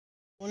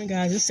Morning,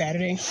 guys. It's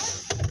Saturday,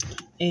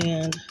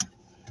 and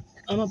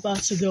I'm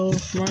about to go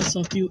run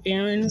some few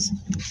errands.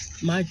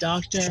 My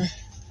doctor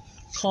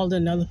called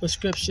another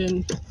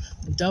prescription,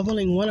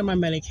 doubling one of my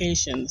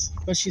medications,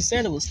 but she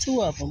said it was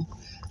two of them.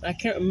 I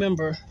can't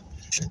remember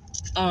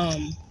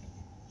the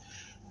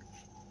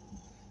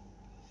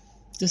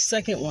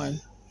second one.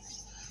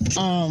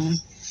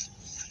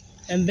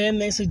 And then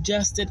they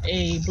suggested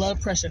a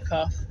blood pressure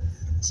cuff,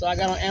 so I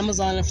got on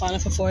Amazon and found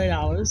it for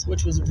 $48,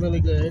 which was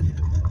really good.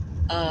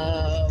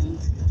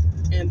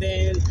 And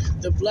then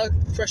the blood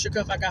pressure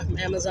cuff I got from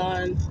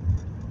Amazon.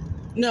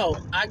 No,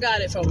 I got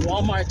it from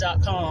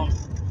Walmart.com.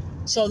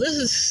 So this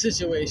is the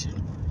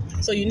situation.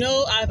 So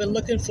I've been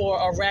looking for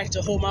a rack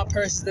to hold my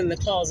purses in the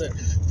closet.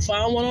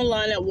 Found one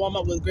online at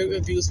Walmart with great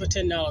reviews for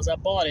 $10. I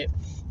bought it,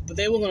 but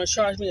they were going to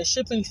charge me a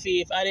shipping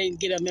fee if I didn't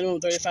get a minimum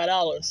of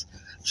 $35.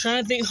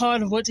 Trying to think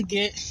hard of what to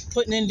get,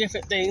 putting in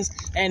different things,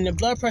 and the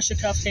blood pressure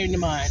cuff came to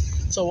mind.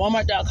 So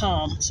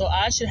Walmart.com. So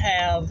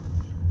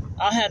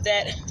I'll have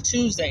that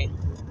Tuesday.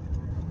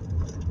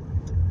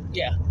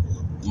 Yeah.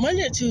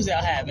 Monday or Tuesday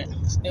I'll have it.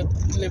 They'll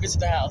deliver it to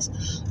the house.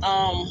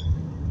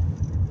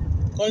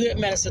 Go get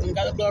medicine.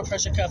 Got the blood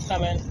pressure cuff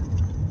coming.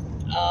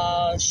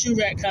 Shoe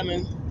rack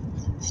coming.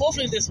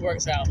 Hopefully this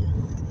works out.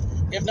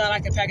 If not,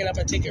 I can pack it up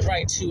and take it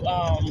right to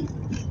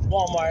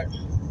Walmart.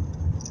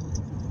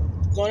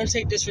 Going to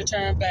take this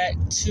return back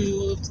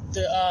to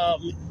the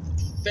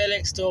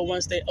FedEx store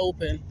once they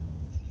open.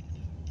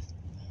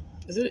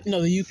 Is it?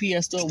 No, the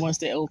UPS store once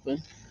they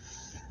open.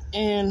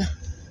 And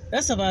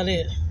that's about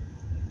it.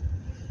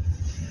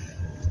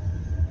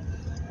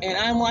 And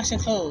I'm washing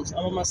clothes.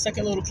 I'm on my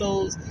second load of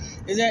clothes.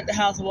 Is at the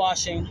house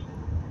washing.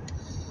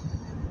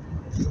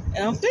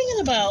 And I'm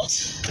thinking about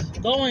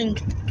going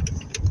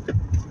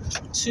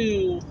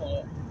to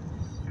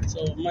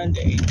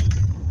Monday.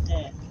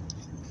 I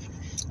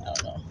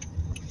don't know.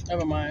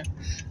 Never mind.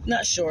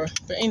 Not sure.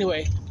 But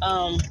anyway,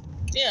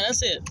 yeah,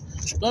 that's it.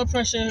 Blood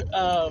pressure,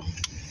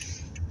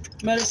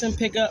 medicine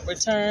pickup,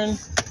 return,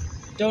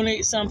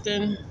 donate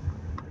something.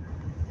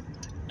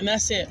 And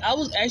that's it. I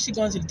was actually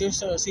going to the thrift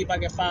store to see if I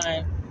could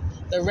find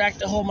the rack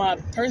to hold my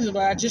purses,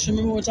 but I just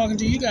remember when talking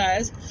to you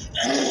guys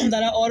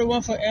that I ordered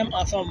one from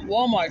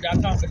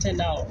Walmart.com for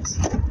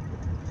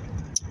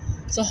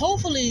 $10. So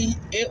hopefully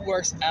it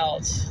works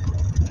out.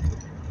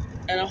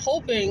 And I'm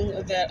hoping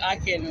that I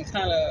can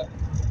kind of,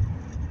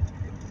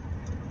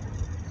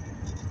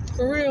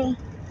 for real,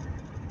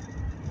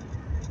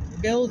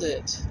 build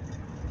it.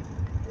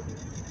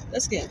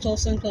 Let's get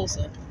closer and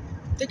closer.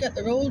 They got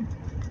the road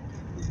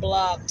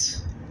blocked.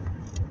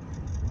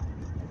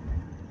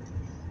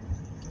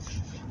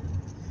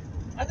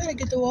 I gotta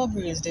get the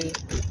Walgreens, dude.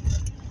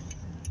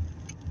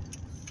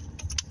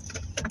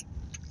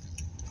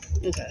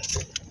 Okay.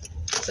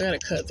 So I gotta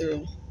cut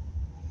through.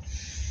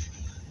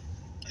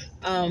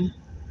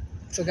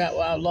 Forgot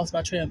why I lost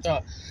my train of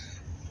thought.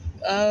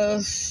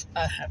 I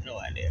have no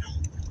idea.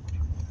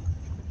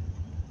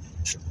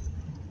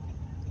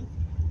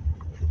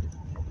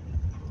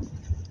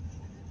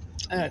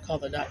 I gotta call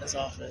the doctor's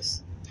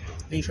office.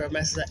 Leave her a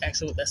message that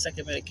actually what that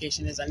second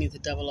medication is I need to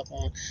double up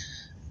on.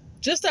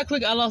 Just that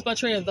quick, I lost my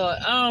train of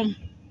thought. I'm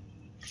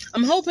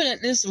hoping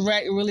that this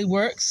rack really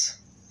works.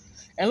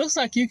 It looks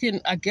like you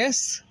can, I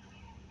guess,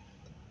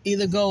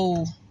 either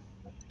go,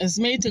 it's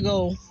made to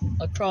go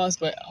across,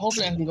 but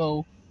hopefully I can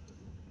go.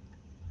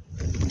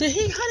 How did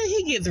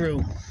he get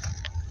through?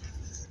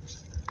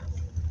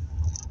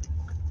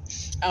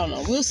 I don't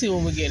know. We'll see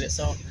when we get it.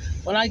 So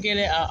when I get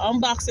it, I'll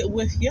unbox it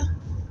with you.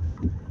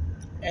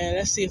 And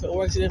let's see if it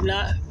works. And if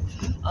not,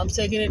 I'm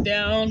taking it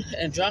down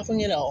and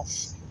dropping it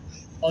off.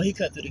 Oh, he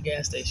cut through the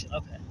gas station.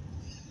 Okay.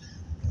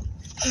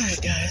 All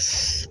right,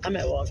 guys. I'm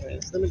at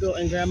Walgreens. Let me go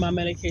and grab my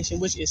medication,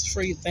 which is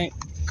free, thank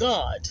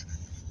God.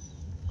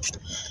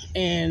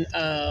 And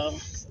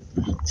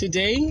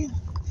today,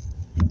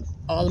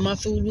 all of my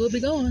food will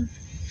be gone.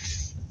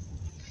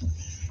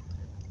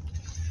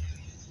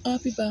 I'll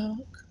be back.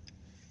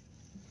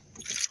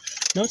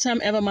 No time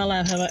ever in my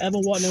life have I ever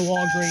walked in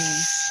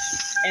Walgreens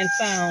and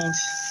found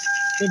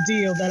the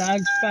deal that I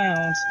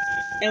found.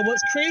 And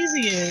what's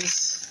crazy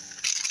is,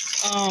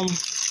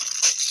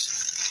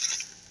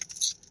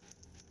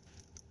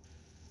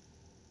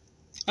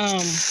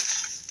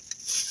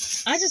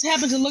 I just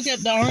happened to look at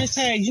the orange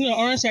tags.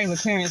 Orange tags are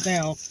clearance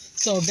now.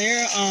 So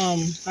they're,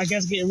 I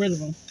guess, getting rid of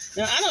them.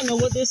 Now, I don't know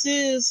what this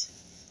is.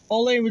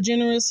 Olay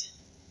Regenerous.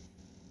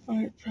 All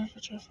right,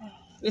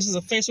 this is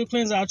a facial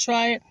cleanser. I'll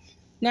try it.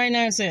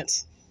 99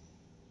 cents.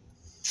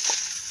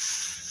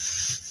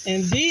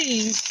 And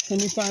these, let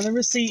me find the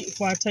receipt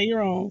before I tell you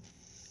wrong.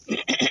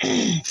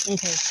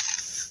 Okay.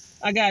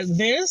 I got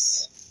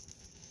this.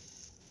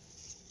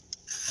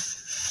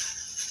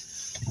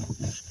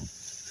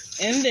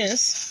 And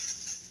this.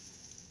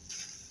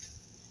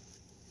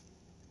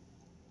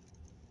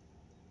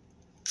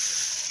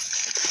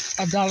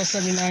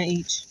 $1.79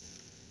 each.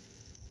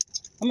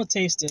 I'm going to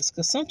taste this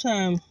because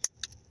sometimes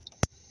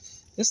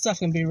this stuff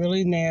can be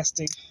really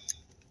nasty.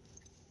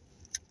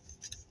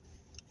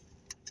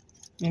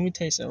 Let me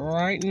taste it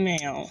right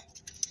now.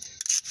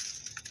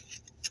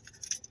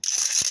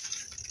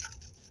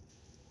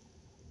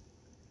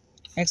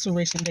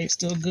 Expiration date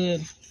still good.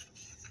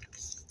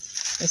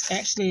 It's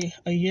actually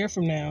a year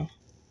from now.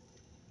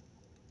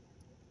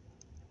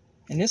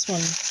 And this one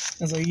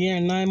is a year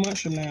and 9 months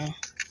from now.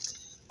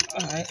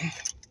 Alright.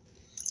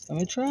 Let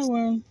me try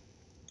one.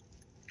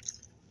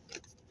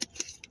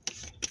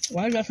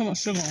 Why you got so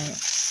much sugar on it?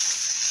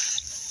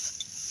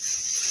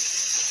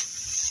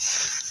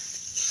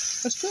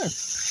 That's good.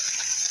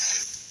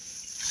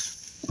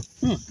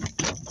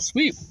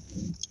 Sweet.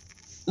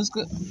 That's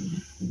good.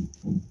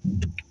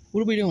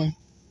 What are we doing?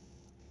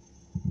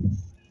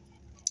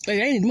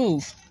 Lady, I need to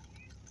move.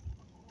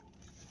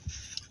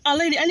 Oh,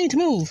 lady, I need to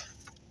move.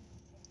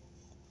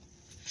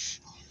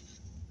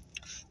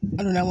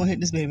 I do not want to hit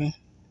this baby.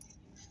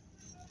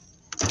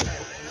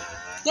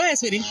 Go ahead,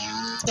 sweetie.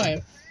 Go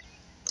ahead.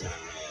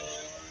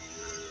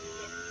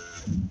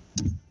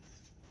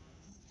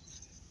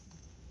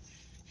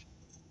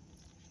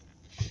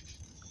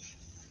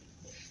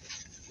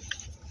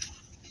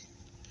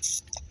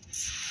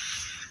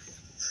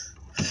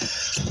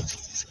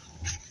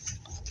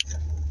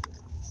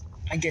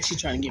 I guess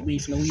she's trying to get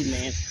weed from the weed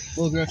man.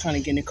 Little girl trying to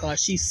get in the car.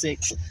 She's sick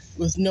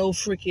with no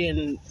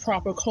freaking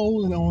proper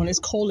clothing on. It's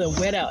cold and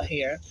wet out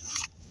here.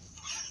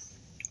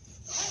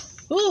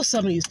 Oh,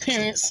 some of these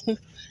parents.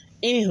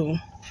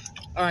 Anywho.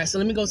 All right, so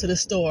let me go to the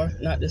store.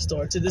 Not this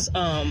store. To this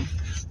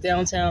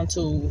downtown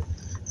to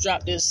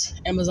drop this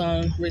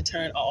Amazon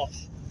return off.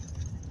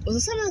 Was it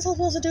something I was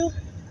supposed to do?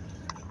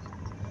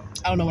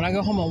 I don't know. When I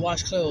go home and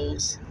wash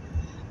clothes.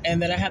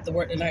 And then I have to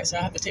work tonight, so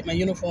I have to take my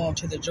uniform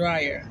to the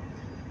dryer.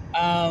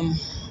 I'm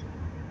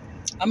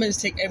gonna just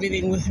take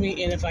everything with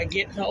me, and if I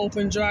get an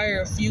open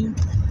dryer,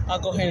 I'll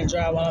go ahead and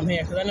dry while I'm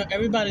here, because I know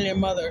everybody and their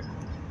mother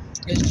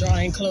is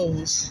drying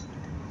clothes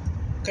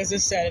because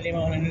it's Saturday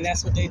morning, and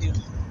that's what they do.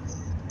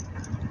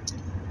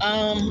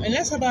 And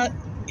that's about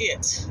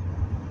it.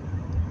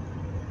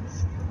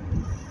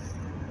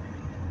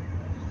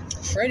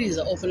 Freddy's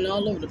are open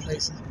all over the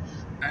place.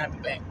 I'll be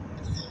back.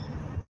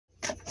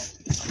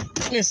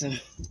 Listen.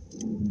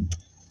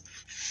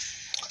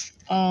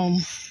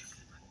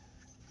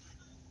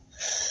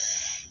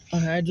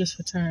 Okay, I just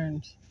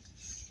returned.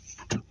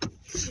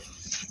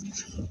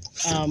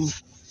 Dang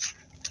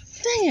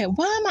it!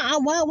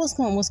 What's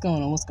going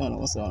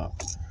on?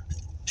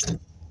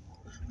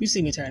 You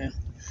see me turning.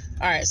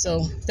 All right,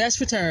 so that's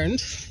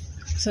returned.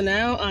 So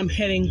now I'm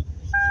heading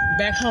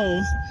back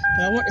home.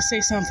 But I want to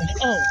say something.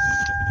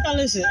 Now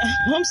listen,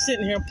 I'm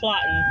sitting here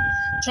plotting,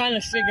 trying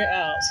to figure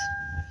out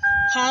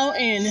how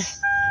in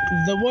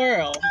the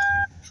world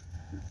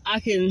I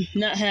can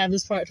not have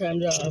this part-time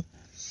job.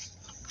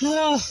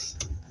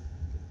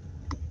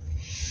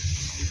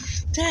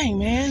 Dang,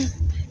 man.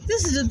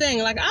 This is the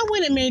thing. Like, I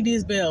went and made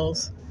these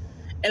bills,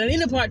 and I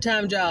need a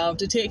part-time job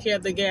to take care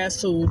of the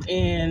gas, food,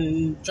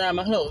 and dry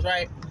my clothes,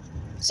 right?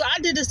 So I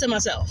did this to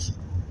myself.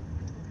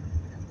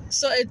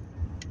 So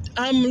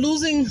I'm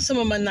losing some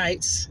of my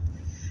nights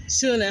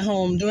sitting at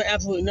home doing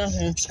absolutely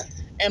nothing,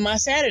 and my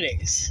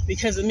Saturdays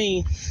because of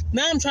me.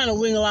 Now I'm trying to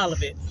wiggle out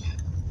of it.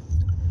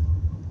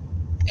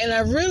 And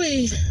I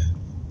really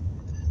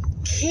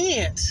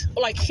can't.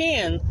 Well, I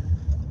can,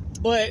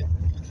 but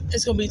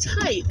it's going to be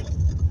tight.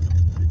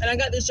 And I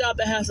got this job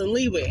that has some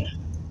leeway.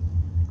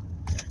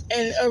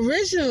 And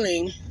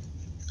originally,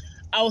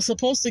 I was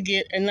supposed to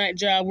get a night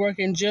job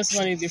working just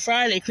Monday through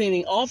Friday,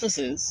 cleaning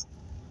offices,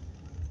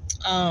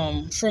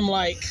 from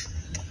like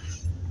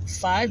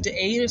 5 to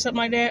 8 or something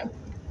like that,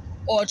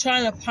 or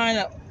trying to find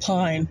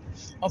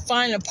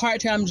a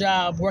part-time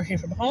job working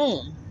from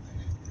home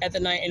at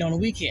the night and on the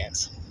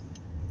weekends.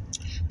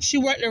 She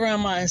worked around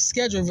my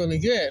schedule really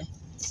good.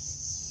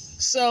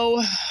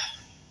 So,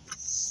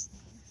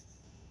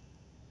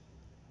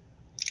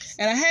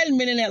 and I hadn't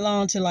been in that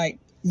long to like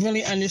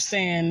really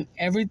understand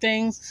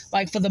everything.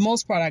 Like, for the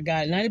most part, I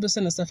got it.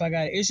 90% of stuff I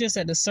got it. It's just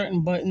that there's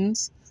certain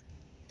buttons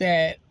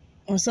that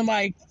when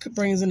somebody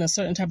brings in a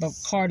certain type of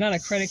card, not a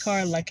credit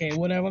card, like a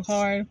whatever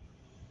card,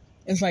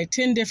 it's like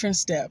 10 different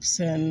steps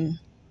and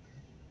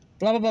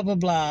blah, blah, blah, blah,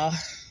 blah.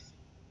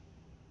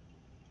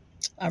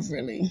 I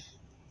really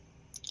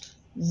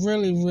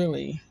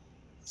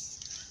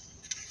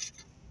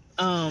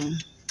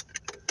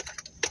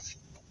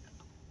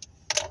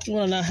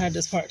want to not have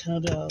this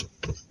part-time job.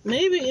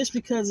 Maybe it's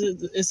because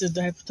it's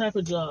a type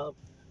of job.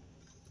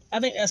 I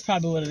think that's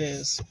probably what it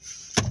is.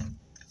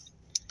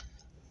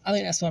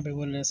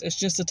 It's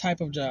just a type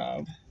of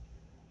job.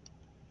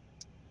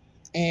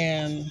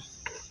 And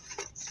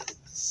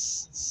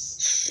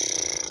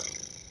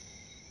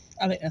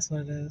I think that's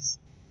what it is.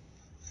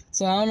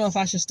 So I don't know if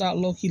I should start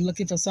low-key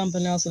looking for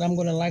something else that I'm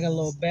going to like a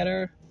little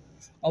better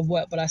or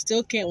what. But I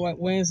still can't work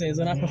Wednesdays,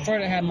 and I prefer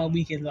to have my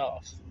weekends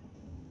off.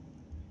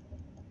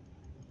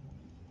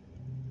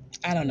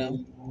 I don't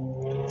know.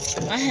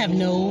 I have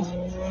no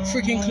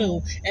freaking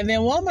clue. And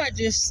then Walmart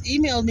just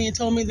emailed me and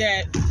told me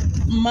that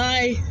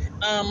my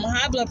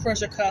high blood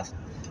pressure cuff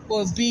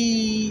will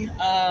be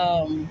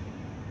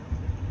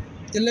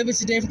delivered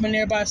today from a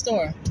nearby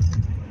store.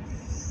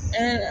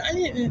 And I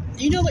didn't,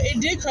 but it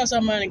did cross our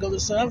mind to go to the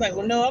store. I was like,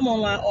 well, no, I'm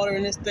online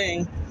ordering this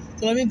thing.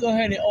 So let me go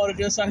ahead and order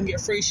this so I can get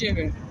free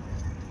shipping.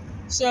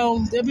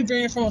 So they'll be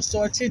bringing it from a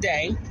store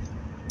today,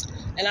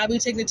 and I'll be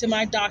taking it to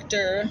my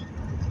doctor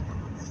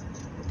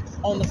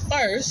on the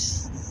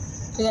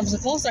 1st, because I'm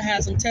supposed to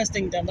have some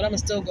testing done, but I'm gonna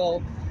still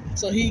go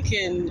so he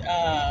can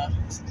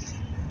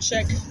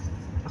check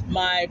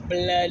my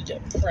blood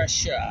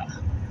pressure.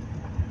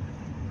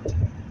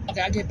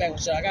 Okay, I'll get back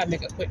with y'all. I gotta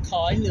make a quick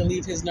call. I need to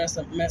leave his nurse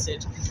a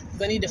message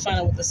because I need to find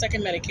out what the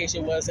second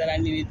medication was that I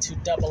needed to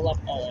double up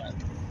on.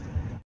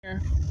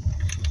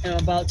 I'm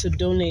about to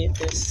donate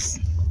this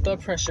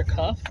blood pressure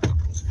cuff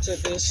to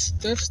this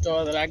thrift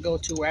store that I go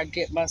to where I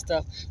get my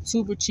stuff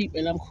super cheap,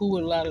 and I'm cool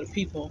with a lot of the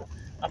people.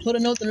 I put a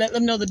note to let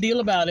them know the deal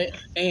about it,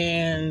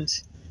 and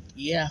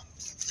yeah.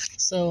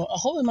 So I'm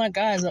hoping my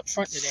guy's up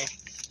front today.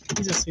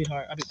 He's a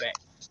sweetheart. I'll be back.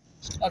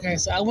 Okay,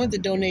 so I went to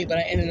donate, but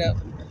I ended up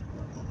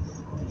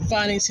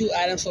finding 2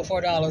 items for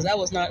 $4. That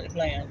was not the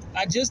plan.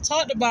 I just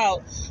talked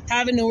about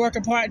having to work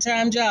a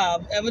part-time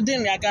job.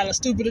 Evidently, I got a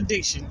stupid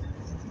addiction.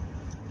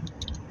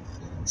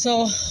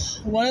 So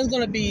one is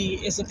going to be,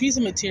 it's a piece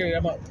of material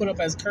I'm going to put up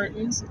as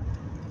curtains.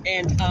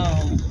 And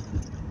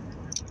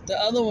the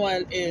other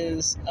one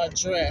is a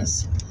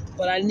dress.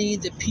 But I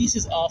need the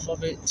pieces off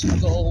of it to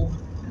go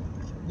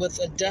with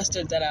a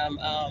duster that I'm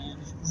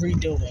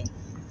redoing.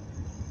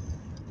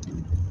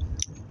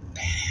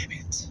 Damn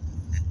it.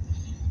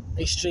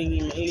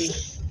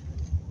 Extremely.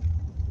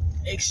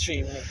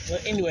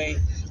 But anyway,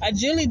 I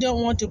generally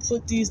don't want to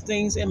put these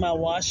things in my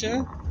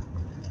washer.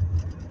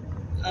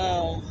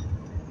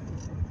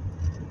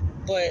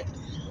 But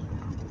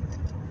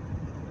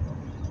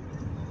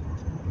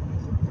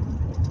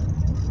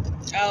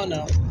I don't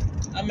know.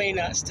 I may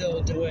not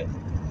still do it.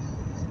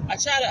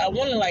 I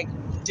want to like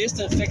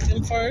disinfect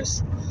them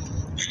first.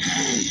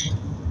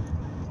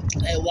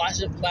 And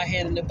wash it by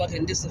hand in the bucket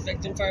and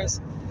disinfect them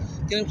first.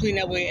 Get them clean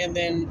that way, and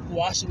then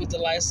wash it with the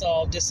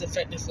Lysol,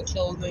 disinfect it for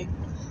clothing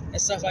and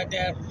stuff like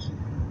that.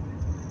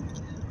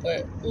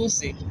 But we'll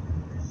see.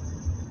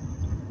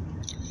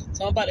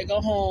 So I'm about to go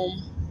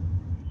home,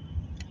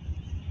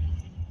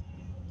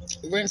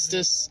 rinse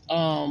this.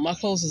 My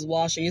clothes is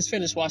washing. It's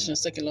finished washing the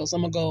second load, so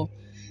I'm gonna go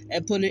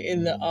and put it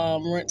in the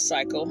rinse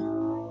cycle.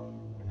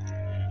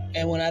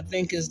 And when I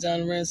think it's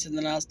done rinsing,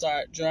 then I'll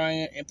start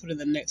drying it and put in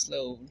the next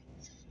load.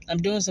 I'm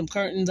doing some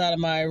curtains out of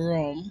my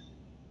room.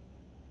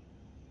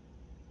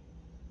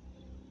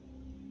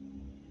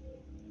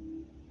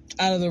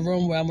 Out of the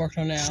room where I'm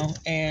working on now,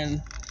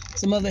 and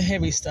some other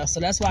heavy stuff.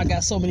 So that's why I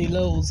got so many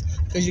loads,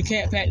 because you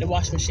can't pack the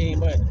washing machine.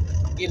 But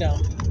you know,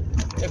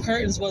 the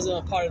curtains wasn't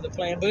a part of the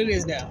plan, but it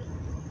is now.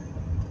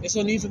 It's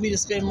no need for me to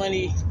spend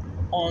money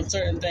on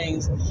certain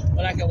things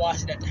when I can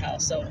wash it at the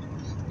house. So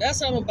that's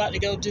what I'm about to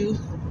go do.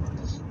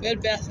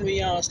 Bed Bath &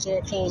 Beyond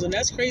store closing.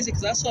 That's crazy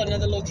because I saw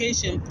another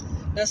location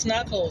that's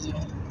not closing.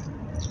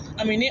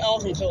 I mean, they all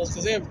can close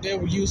because they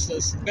were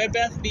useless. Bed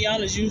Bath &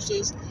 Beyond is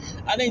useless.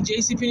 I think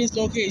JCPenney's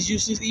location is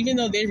useless. Even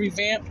though they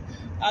revamped,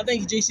 I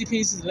think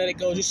JCPenney's is let it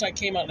go, just like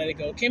Kmart let it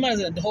go. Kmart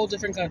is a whole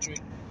different country.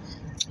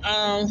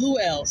 Who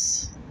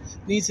else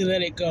needs to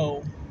let it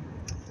go?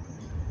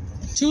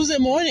 Tuesday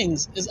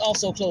Mornings is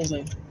also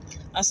closing.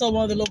 I saw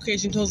one of the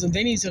locations closing.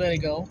 They need to let it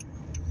go.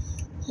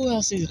 Who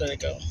else needs to let it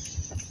go?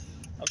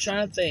 I'm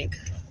trying to think.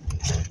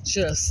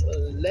 Just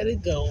let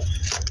it go.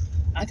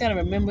 I gotta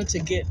remember to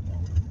get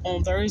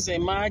on Thursday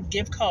my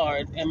gift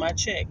card and my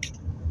check.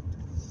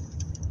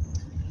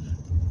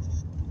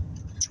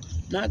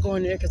 Not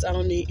going there because I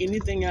don't need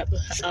anything out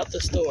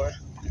the store.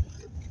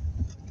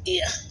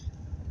 Yeah.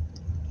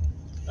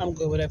 I'm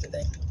good with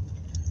everything.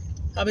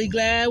 I'll be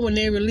glad when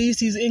they release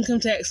these income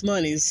tax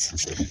monies.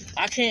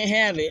 I can't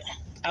have it.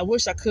 I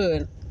wish I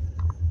could,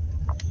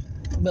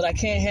 but I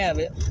can't have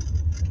it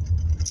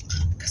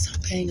because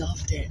I'm paying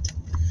off debt.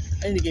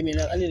 I need to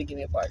give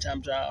me a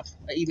part-time job,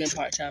 an even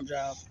part-time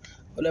job,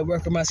 but I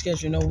work on my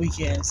schedule, no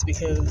weekends,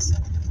 because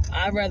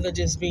I'd rather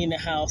just be in the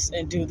house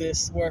and do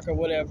this work or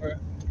whatever,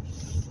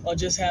 or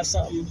just have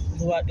something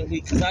throughout the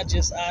week. Because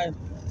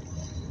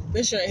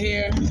this right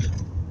here,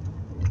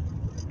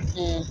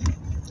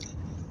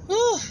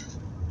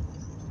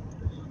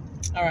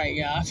 all right,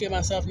 y'all. I feel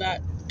myself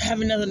not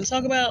having nothing to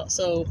talk about,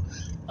 so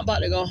I'm about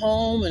to go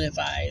home. And if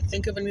I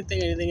think of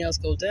anything else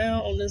goes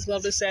down on this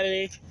lovely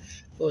Saturday,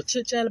 we'll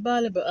chit chat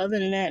about it. But other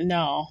than that,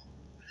 no.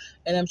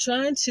 And I'm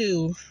trying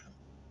to.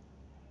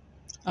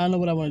 I don't know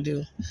what I want to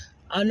do.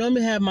 I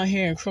normally have my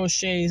hair in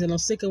crochets, and I'm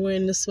sick of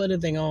wearing this sweater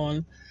thing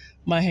on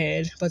my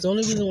head. But the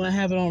only reason why I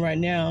have it on right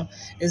now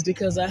is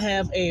because I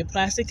have a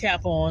plastic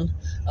cap on,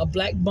 a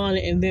black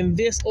bonnet, and then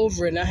this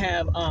over it, and I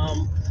have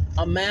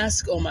a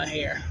mask on my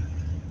hair.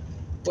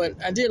 But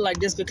I did like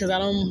this because I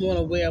don't want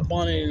to wear a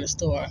bonnet in the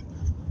store.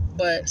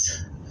 But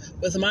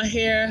with my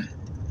hair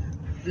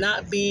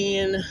not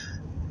being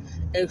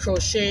in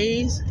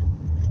crochets,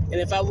 and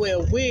if I wear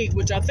a wig,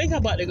 which I think I'm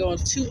about to go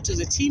to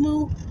the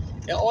Temu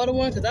and order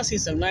one, because I see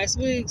some nice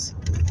wigs.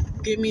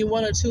 Give me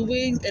 1 or 2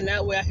 wigs, and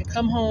that way I can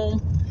come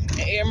home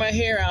and air my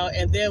hair out,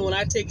 and then when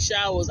I take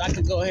showers, I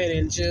can go ahead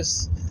and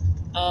just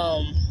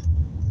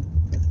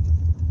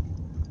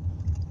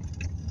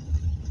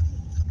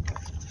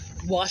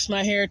wash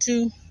my hair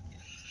too.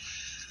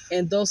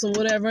 and throw some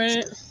whatever in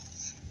it.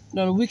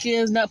 No, the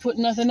weekends not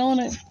putting nothing on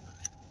it.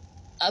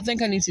 I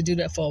think I need to do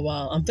that for a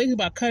while. I'm thinking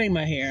about cutting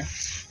my hair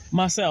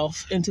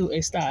myself into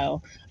a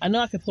style. I know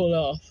I can pull it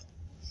off.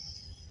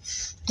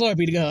 Glory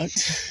be to God.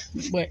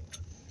 But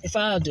if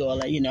I do all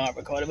that, I'll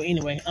record it. But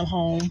anyway, I'm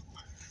home,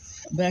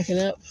 backing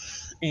up,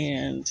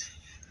 and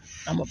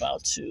I'm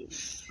about to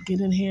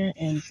get in here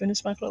and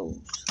finish my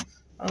clothes.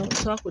 I'll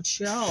talk with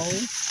y'all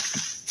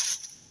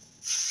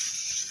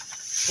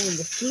on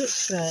the flip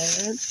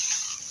side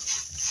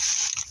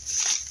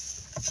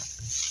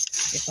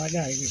if I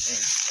got anything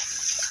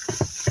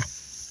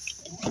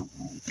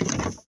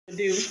to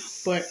do.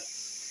 But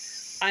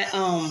I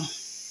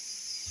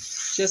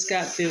just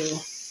got through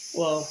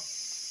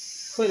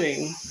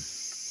putting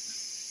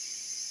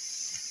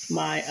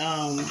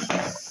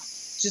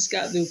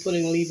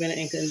my leave-in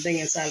ink and thing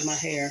inside of my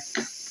hair.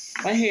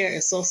 My hair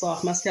is so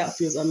soft. My scalp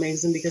feels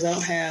amazing because I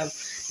don't have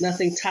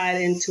nothing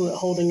tied into it,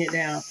 holding it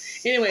down.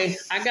 Anyway,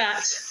 I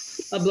got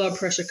a blood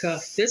pressure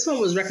cuff. This one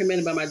was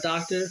recommended by my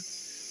doctor.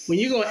 When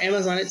you go on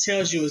Amazon, it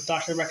tells you it's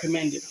doctor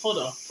recommended. Hold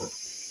on.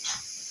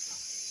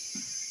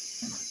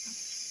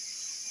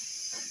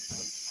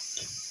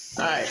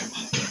 All right.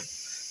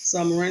 So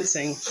I'm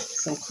rinsing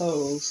some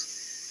clothes,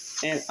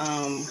 and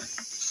I'm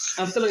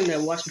filling the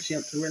washing machine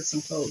up to rinse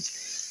some clothes.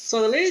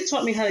 So the lady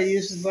taught me how to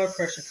use this blood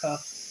pressure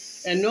cuff.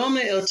 And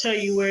normally it'll tell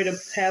you where to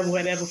have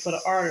whatever for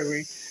the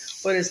artery,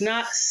 but it's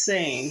not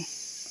saying.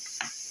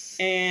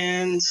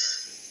 And,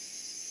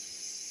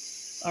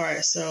 all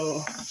right,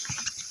 so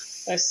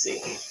let's see.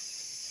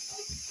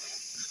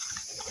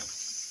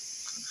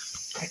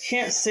 I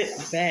can't sit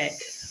back.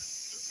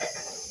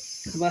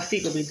 My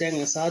feet will be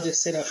dangling, so I'll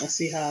just sit up and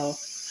see how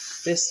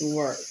this will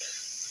work.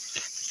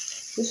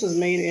 This was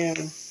made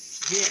in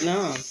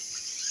Vietnam.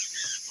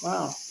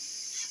 Wow.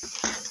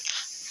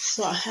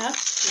 So I have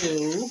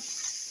to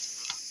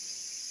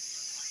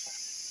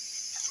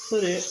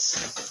put it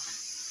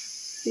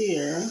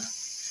here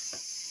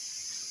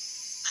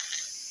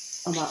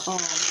on my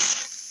arm.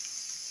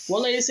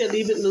 One lady said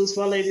leave it loose.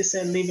 One lady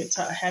said leave it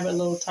tight, have it a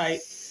little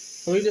tight.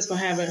 So we're just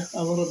going to have it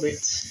a little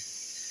bit.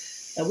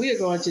 And we are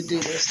going to do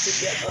this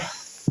together.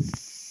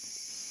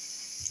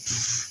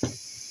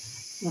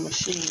 My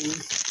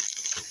machine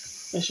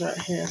is right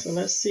here. So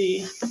let's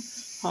see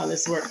how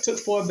this works. Took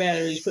 4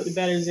 batteries. Put the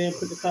batteries in,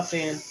 put the cuff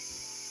in.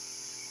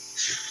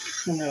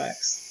 And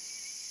relax.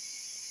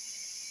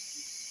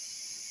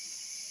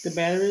 The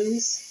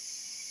batteries?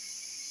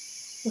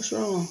 What's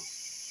wrong?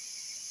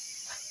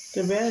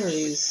 The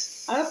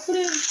batteries. I put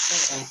in.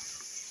 Hold on.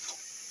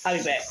 I'll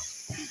be back.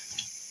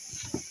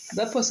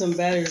 I put some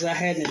batteries I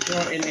had in the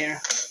drawer in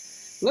there.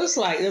 Looks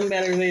like them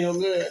batteries ain't no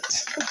good.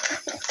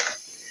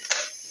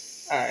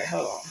 Alright,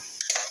 hold on.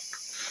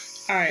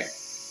 Alright.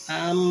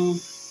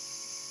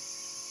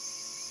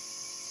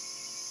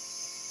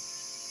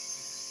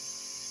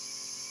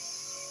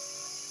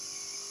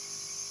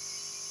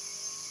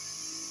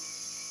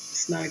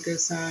 It's not a good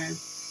sign.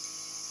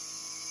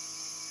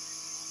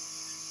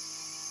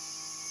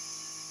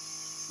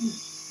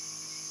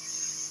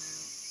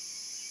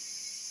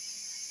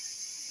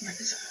 Not a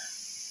good sign.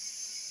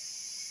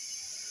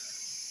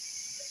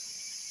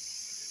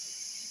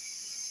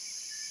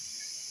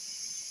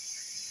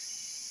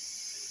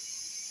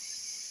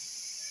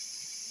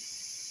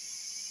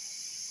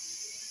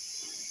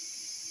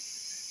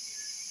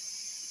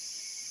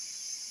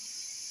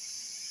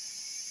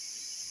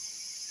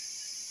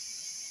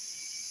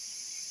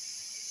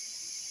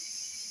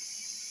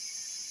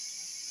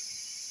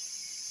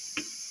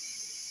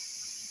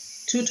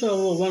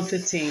 $212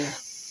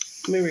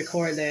 $115. Let me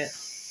record that.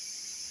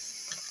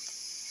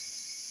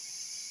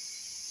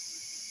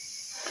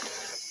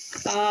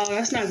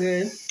 That's not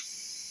good.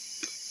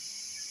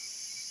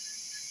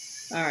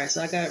 All right,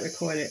 so I got it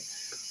recorded.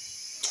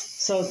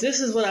 So this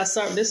is what I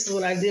start. This is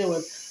what I deal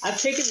with. I've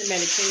taken the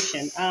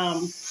medication.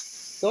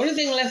 The only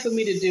thing left for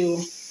me to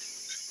do,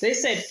 they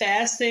said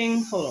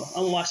fasting. Hold on,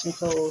 I'm washing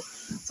clothes.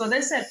 So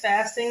they said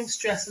fasting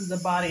stresses the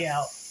body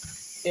out.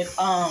 It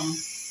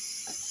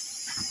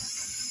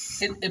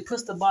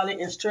puts the body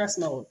in stress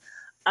mode.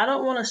 I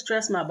don't want to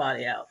stress my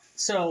body out.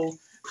 So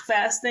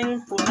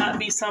fasting will not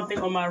be something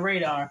on my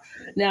radar.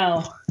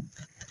 Now,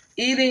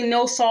 eating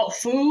no salt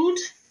food.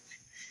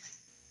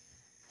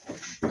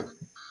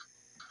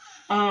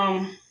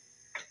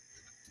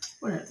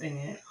 Where that thing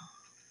at?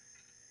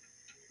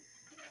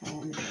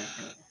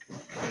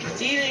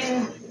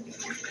 Eating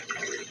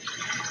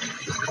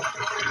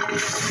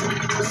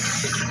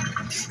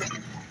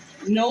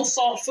no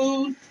salt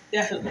food,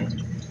 definitely.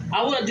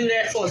 I want to do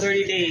that for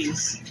 30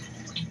 days.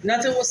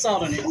 Nothing with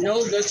salt in it.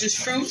 No, there's just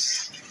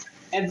fruits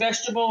and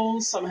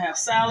vegetables. Some have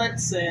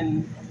salads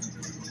and,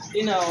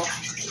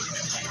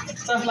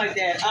 stuff like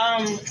that.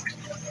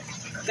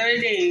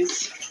 30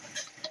 days.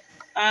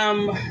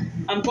 I'm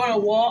going to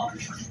walk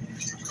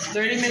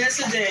 30 minutes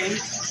a day,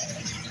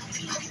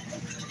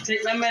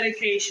 take my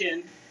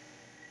medication,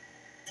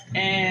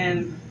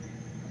 and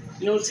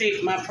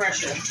notate my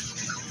pressure.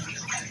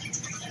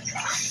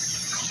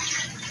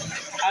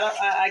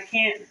 I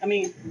can't,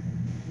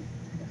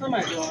 What am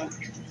I doing?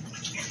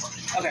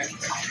 Okay.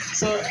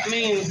 So, I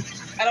mean,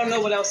 I don't know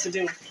what else to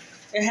do.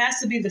 It has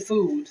to be the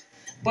food.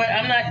 But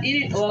I'm not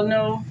eating, well,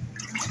 no.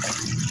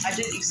 I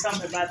did eat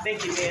something, but I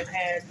think it may have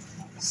had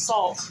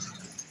salt.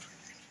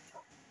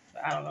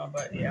 I don't know,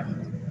 but yeah.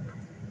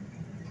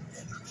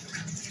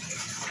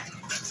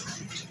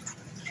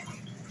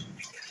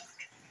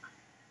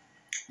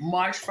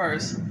 March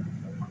 1st,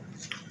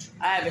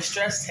 I have a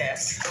stress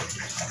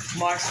test.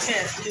 March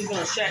 10th, he's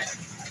going to check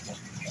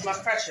my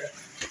pressure.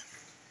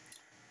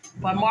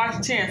 By March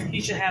 10th,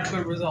 he should have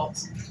good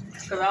results.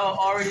 Because I will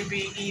already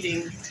be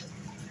eating,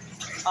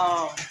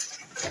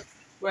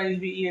 ready to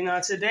be eating. Now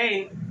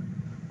today,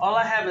 all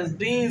I have is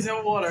beans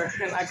and water,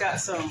 and I got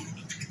some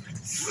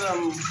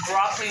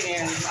broccoli,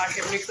 and I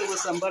can mix it with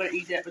some butter,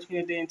 eat that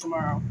between today and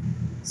tomorrow.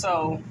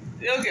 So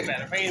it'll get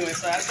better. But anyway,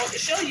 so I just want to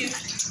show you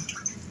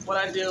what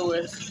I deal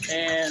with.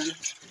 And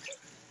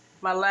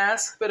my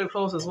last bit of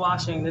clothes is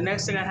washing. The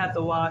next thing I have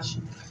to wash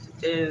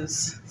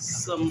is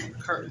some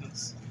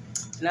curtains.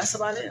 And that's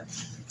about it.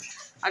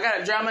 I got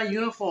to dry my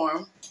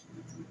uniform.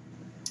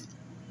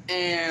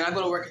 And I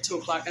go to work at 2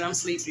 o'clock and I'm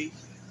sleepy.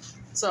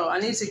 So I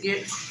need to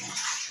get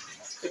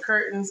the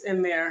curtains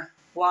in there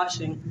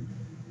washing.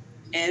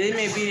 And it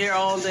may be there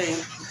all day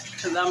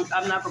because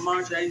I'm not from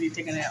Montreal. I need to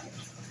take a nap.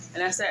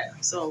 And that's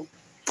that. So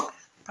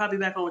probably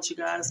back on with you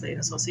guys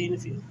later. So see you in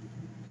a few.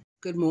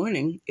 Good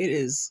morning. It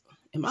is,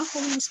 am I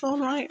holding this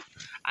phone right?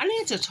 I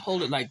need to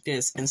hold it like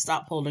this and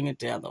stop holding it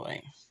the other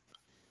way.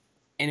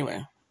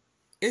 Anyway,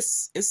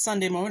 it's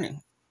Sunday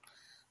morning.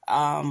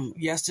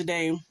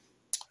 Yesterday,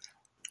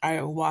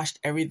 I washed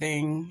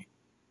everything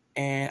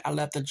and I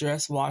left the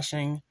dress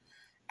washing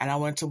and I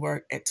went to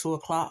work at 2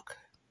 o'clock.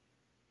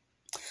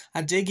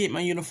 I did get my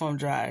uniform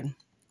dried.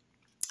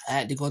 I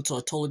had to go to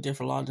a totally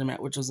different laundromat,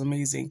 which was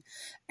amazing.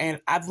 And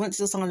I've went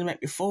to this laundromat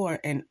before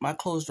and my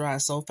clothes dry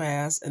so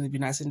fast and it'd be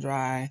nice and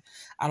dry.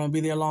 I don't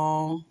be there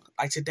long.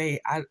 Like today,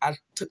 I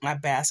took my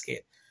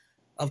basket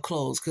of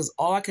clothes because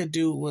all I could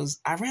do was,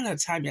 I ran out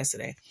of time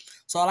yesterday.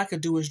 So all I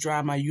could do was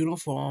dry my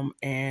uniform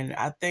and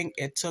I think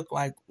it took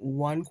like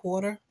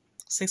 1/4,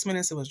 6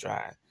 minutes it was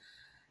dry.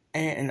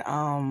 And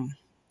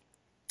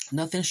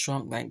nothing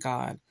shrunk, thank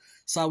God.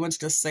 So I went to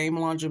the same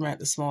laundromat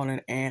this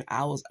morning and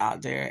I was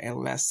out there in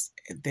less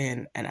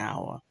than an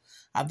hour.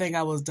 I think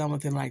I was done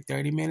within like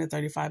 30 minutes,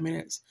 35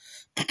 minutes.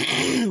 But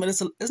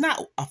it's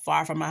not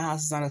far from my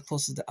house. It's not as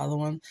close as the other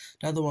one.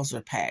 The other ones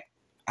were packed.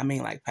 I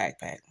mean like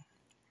packed.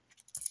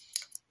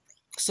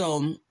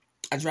 So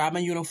I dried my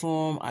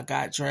uniform. I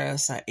got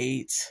dressed. I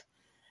ate.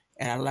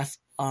 And I left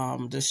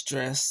this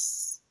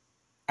dress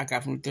I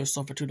got from the thrift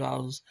store for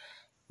 $2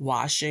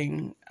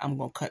 washing. I'm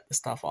going to cut the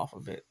stuff off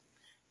of it.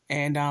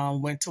 And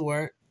went to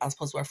work. I was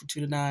supposed to work from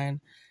 2 to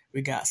 9.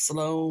 We got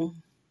slow.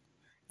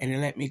 And they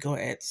let me go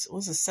at,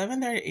 was it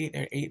 7:30,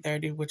 8:30,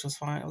 8:30, which was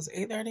fine. It was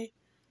 8:30?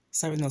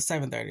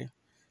 7:30.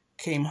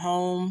 Came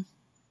home.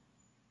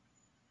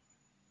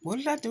 What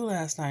did I do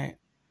last night?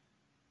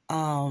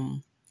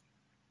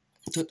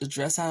 Took the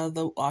dress out of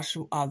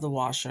the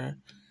washer.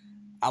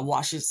 I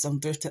washed some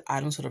thrifted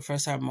items for the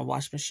first time in my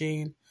wash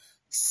machine.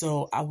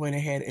 So I went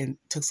ahead and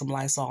took some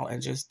Lysol and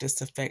just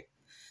disinfect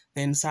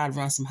the inside,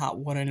 run some hot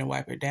water in and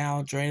wipe it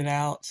down, drain it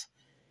out.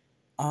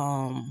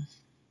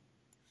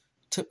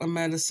 Took my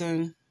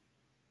medicine.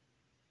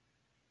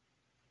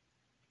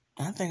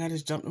 I think I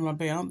just jumped in my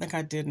bed. I don't think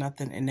I did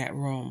nothing in that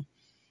room.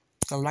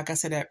 So like I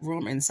said, that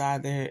room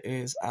inside there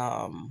is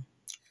the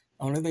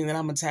only thing that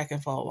I'm attacking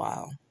for a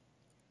while.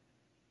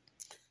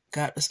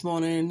 Got this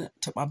morning,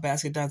 took my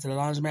basket down to the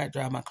laundromat,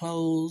 dried my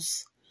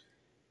clothes.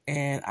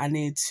 And I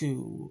need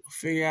to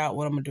figure out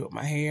what I'm going to do with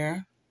my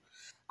hair.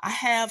 I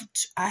have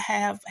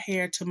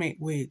hair to make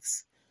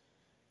wigs.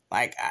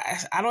 Like,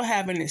 I don't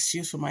have any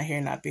excuse for my hair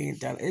not being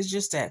done. It's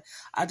just that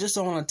I just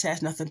don't want to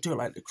attach nothing to it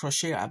like the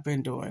crochet I've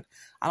been doing.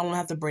 I don't want to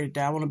have to braid it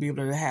down. I want to be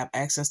able to have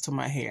access to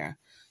my hair.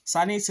 So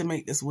I need to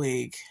make this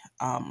wig.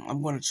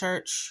 I'm going to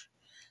church,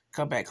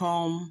 come back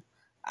home.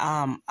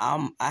 I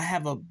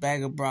have a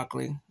bag of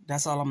broccoli.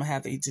 That's all I'm going to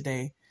have to eat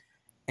today.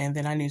 And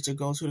then I need to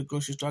go to the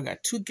grocery store. I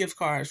got 2 gift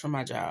cards from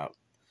my job.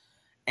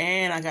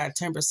 And I got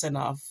 10%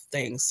 off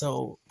things,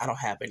 so I don't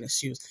have any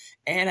excuse.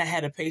 And I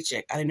had a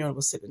paycheck. I didn't know it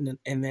was sitting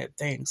in that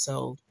thing.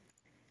 So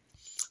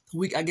the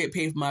week I get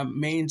paid for my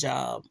main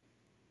job.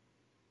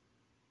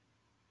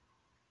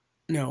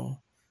 No.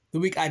 The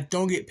week I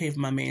don't get paid for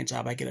my main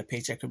job, I get a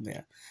paycheck from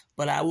there.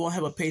 But I won't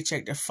have a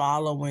paycheck the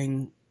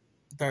following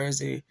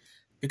Thursday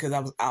because I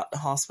was out the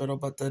hospital.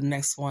 But the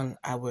next one,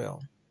 I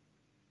will.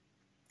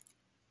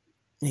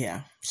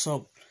 Yeah,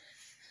 so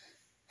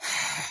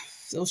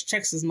those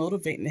checks is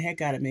motivating the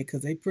heck out of me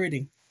because they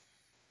pretty.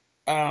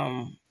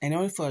 And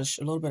only for a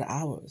little bit of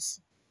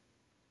hours.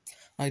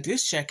 Like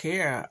this check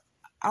here,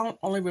 I don't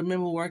only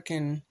remember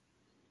working,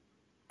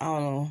 I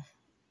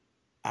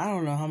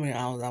don't know how many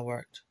hours I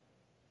worked.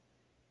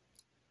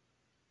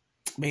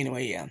 But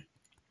anyway, yeah.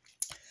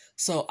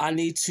 So I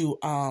need to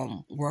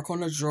work on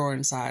the drawer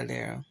inside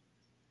there.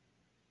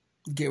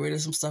 Get rid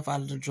of some stuff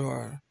out of the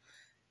drawer.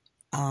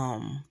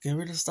 Get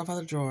rid of stuff out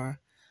of the drawer.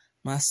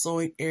 My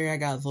sewing area, I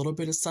got a little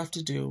bit of stuff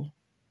to do.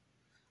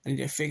 I need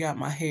to figure out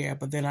my hair,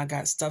 but then I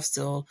got stuff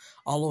still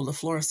all over the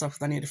floor and stuff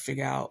because I need to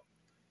figure out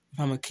if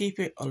I'm going to keep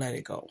it or let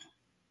it go.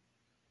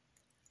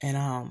 And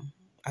I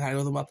got to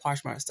go through my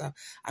Poshmark stuff.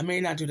 I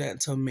may not do that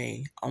until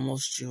May,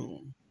 almost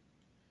June.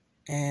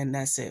 And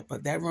that's it.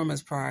 But that room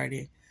is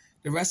priority.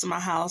 The rest of my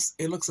house,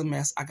 it looks a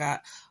mess. I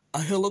got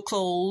a hill of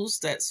clothes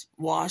that's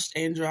washed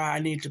and dry I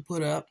need to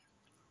put up.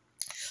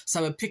 So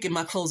I've been picking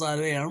my clothes out of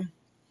there.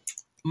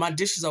 My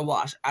dishes are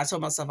washed. I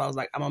told myself, I was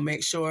like, I'm going to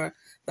make sure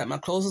that my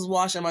clothes is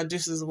washed and my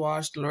dishes are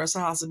washed. The rest of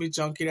the house will be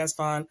junky. That's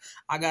fine.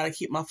 I got to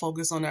keep my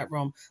focus on that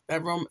room.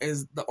 That room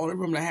is the only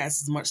room that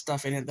has as much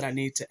stuff in it that I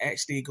need to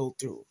actually go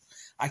through.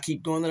 I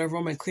keep going to the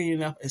room and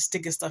cleaning up and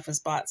sticking stuff in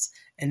spots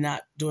and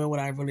not doing what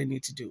I really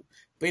need to do.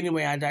 But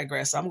anyway, I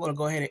digress. So I'm going to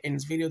go ahead and end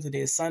this video.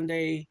 Today is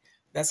Sunday.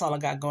 That's all I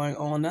got going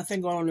on.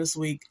 Nothing going on this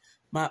week.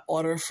 My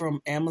order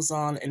from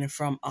Amazon and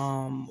from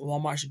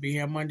Walmart should be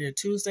here Monday or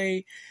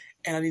Tuesday.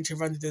 And I need to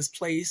run to this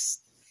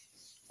place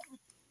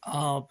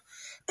to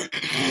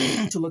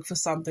look for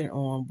something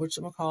on,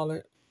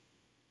 whatchamacallit,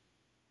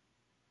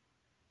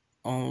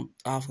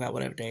 I forgot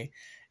whatever day.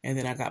 And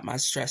then I got my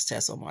stress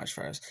test on March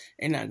 1st.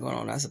 Ain't nothing going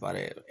on. That's about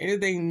it.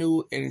 Anything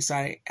new and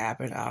exciting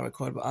happened, I'll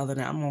record. But other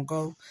than that, I'm going to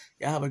go.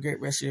 Y'all have a great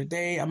rest of your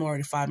day. I'm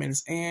already 5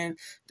 minutes in.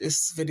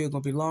 This video is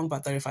going to be long,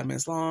 about 35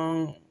 minutes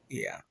long.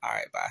 Yeah. All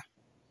right. Bye.